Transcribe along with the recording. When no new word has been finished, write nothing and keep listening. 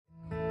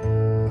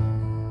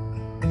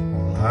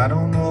I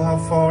don't know how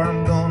far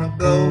I'm gonna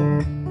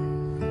go.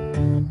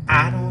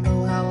 I don't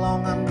know how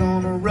long I'm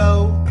gonna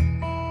row.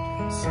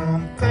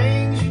 Some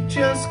things you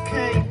just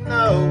can't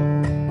know.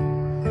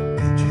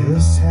 You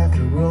just have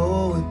to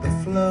roll with the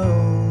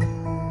flow.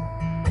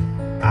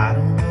 I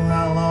don't know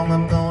how long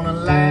I'm gonna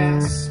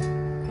last,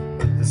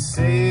 but the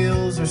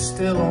sails are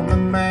still on the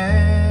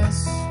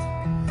mast.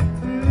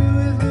 Through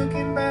with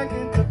looking back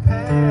at the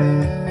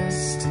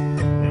past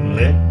and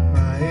letting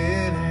my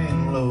head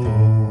hang low.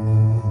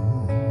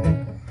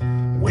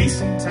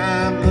 Wasting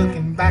time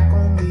looking back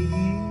on the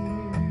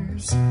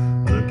years,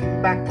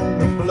 looking back on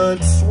the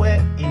blood,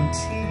 sweat, and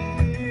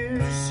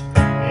tears,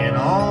 and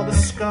all the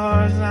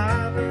scars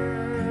I've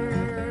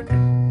earned,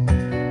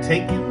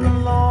 taking the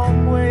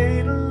long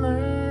way to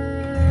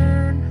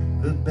learn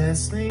the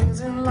best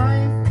things in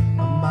life.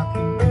 A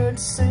mockingbird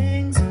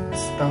sings, the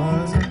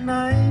stars at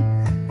night,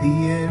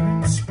 the air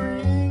in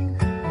spring.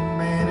 A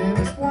man and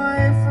his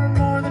wife are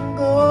more than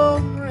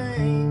gold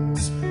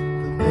rings.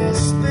 The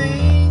best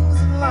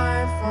things in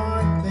life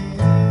aren't things.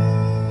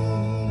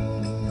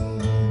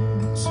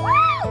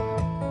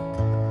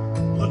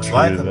 Looks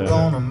like I'm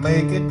gonna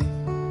make it.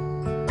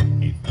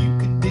 If you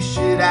could dish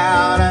it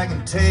out, I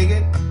can take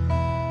it.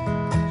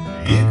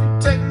 You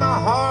could take my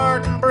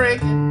heart and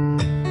break it.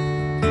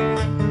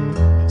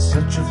 It's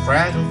such a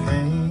fragile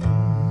thing.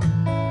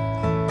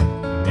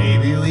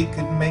 Maybe we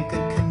could make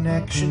a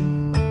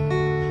connection.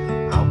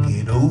 I'll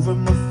get over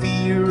my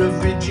fear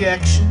of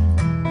rejection.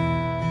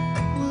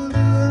 We'll do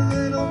a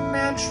little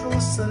natural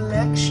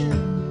selection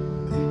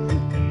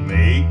and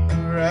make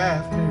the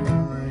rafters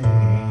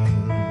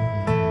ring.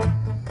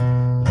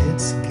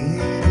 Let's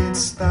get it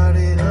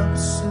started up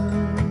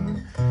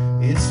soon.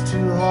 It's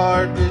too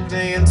hard to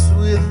dance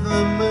with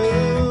the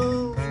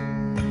moon.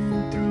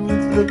 Through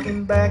with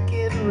looking back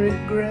in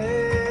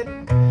regret.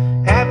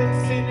 Haven't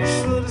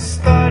finished what I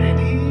started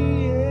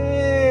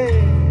yet.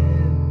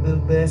 The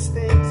best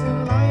things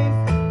in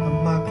life, a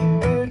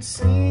mockingbird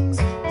sings,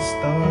 the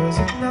stars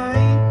at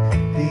night,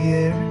 the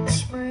air in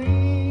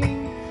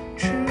spring.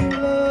 True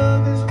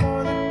love is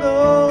more than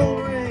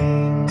gold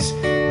rings.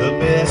 The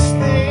best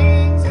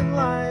things in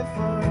life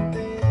aren't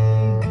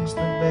things.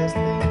 The best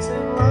things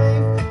in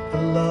life,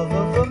 the love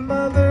of a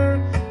mother,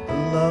 the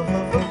love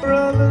of a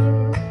brother,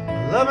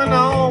 loving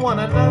all one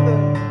another.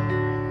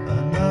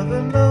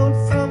 Another note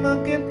from a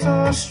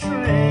guitar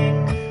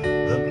string.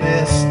 The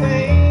best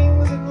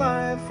things in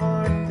life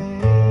aren't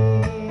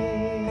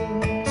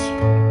things.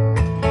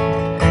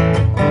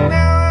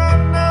 Now I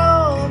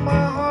know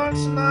my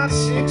heart's not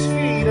 6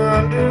 feet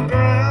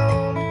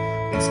underground.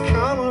 It's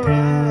come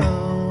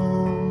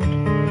around.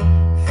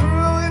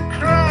 Through it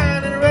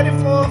crying and ready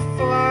for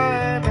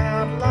flying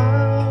out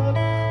loud.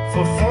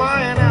 For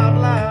flying out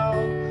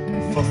loud.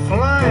 For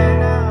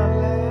flying out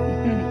loud.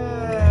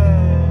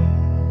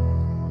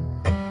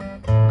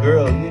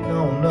 Girl, you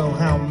don't know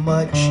how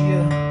much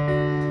you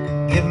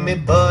give me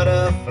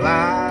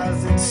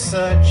butterflies and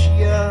such.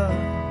 You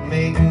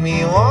make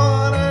me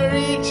wanna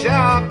reach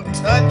out and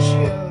touch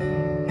you,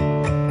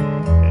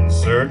 and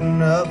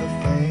certain other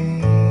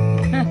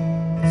things.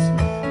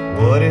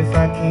 What if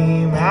I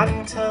came out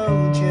and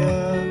told you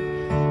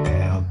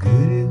how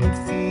good it would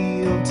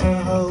feel to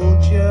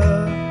hold you?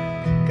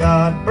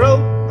 God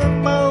broke the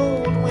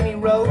mold when he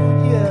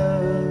rode you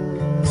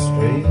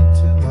straight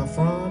to my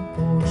front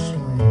porch swing.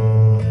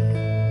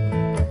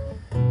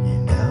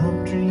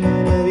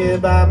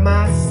 By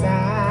my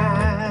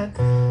side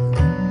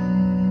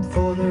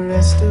for the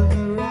rest of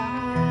the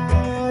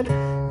ride.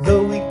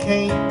 Though we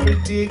can't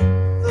predict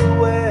the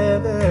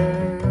weather,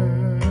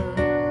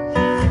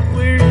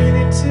 we're in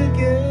it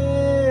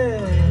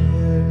together.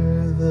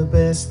 The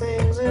best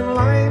things in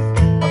life,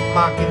 a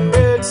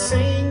mockingbird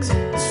sings,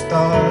 the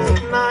stars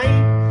at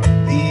night,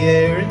 the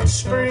air in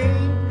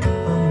spring. A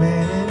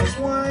man and his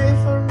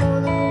wife are more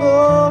than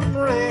gold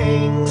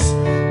rings.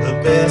 The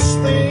best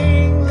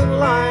things in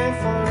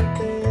life aren't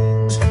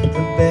things.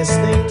 The best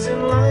things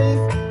in life,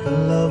 the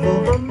love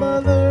of a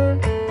mother,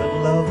 the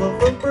love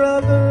of a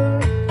brother,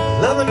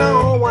 loving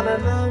all one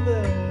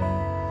another.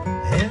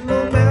 And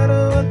no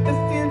matter what the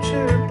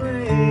future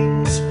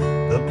brings,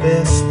 the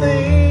best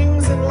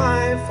things in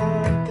life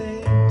aren't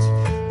things.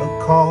 A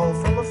call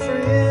from a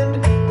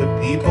friend, the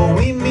people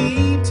we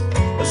meet,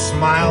 a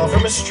smile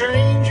from a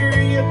stranger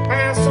you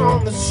pass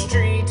on the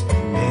street.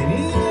 And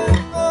even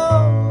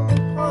though the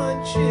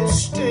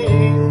punches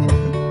sting,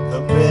 the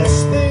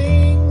best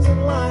things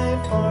in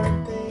life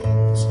aren't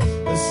things.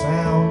 The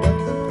sound of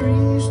the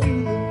breeze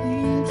through the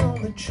leaves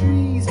on the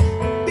trees, a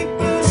big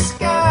blue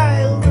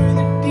sky over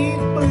the deep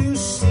blue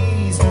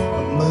seas, a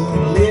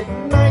moonlit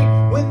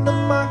night when the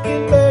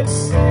mockingbird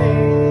sings.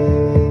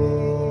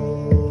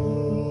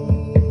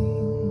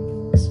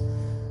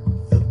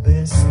 The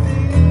best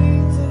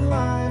things in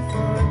life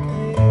aren't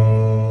things.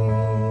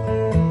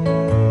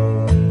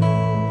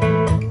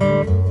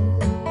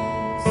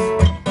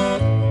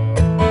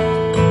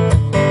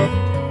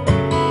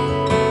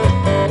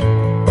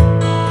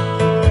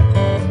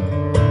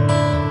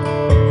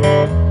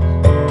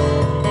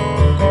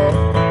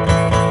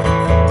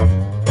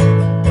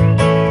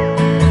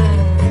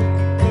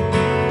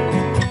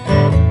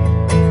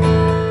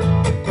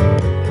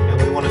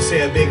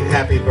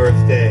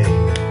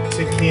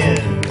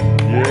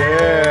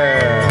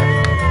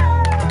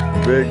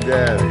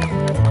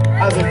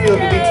 How's it feel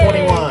to be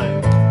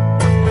 21?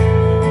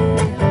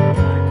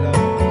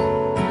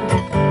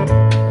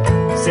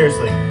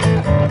 Seriously.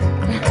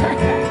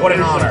 What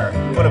an honor.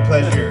 What a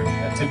pleasure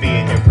to be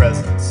in your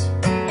presence.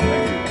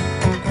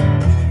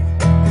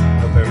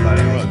 Hope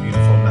everybody has a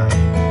beautiful night.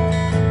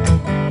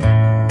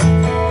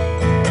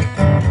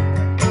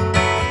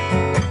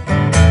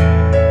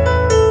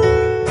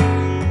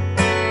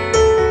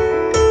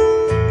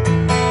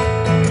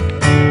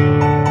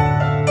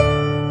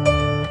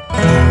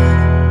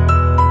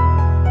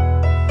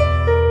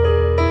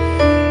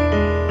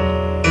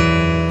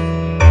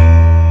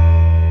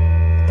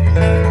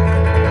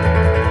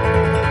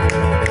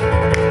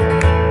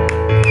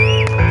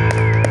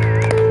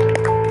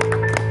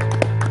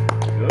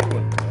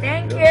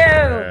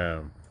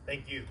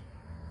 Thank you.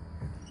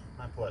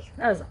 My pleasure.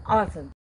 That was awesome.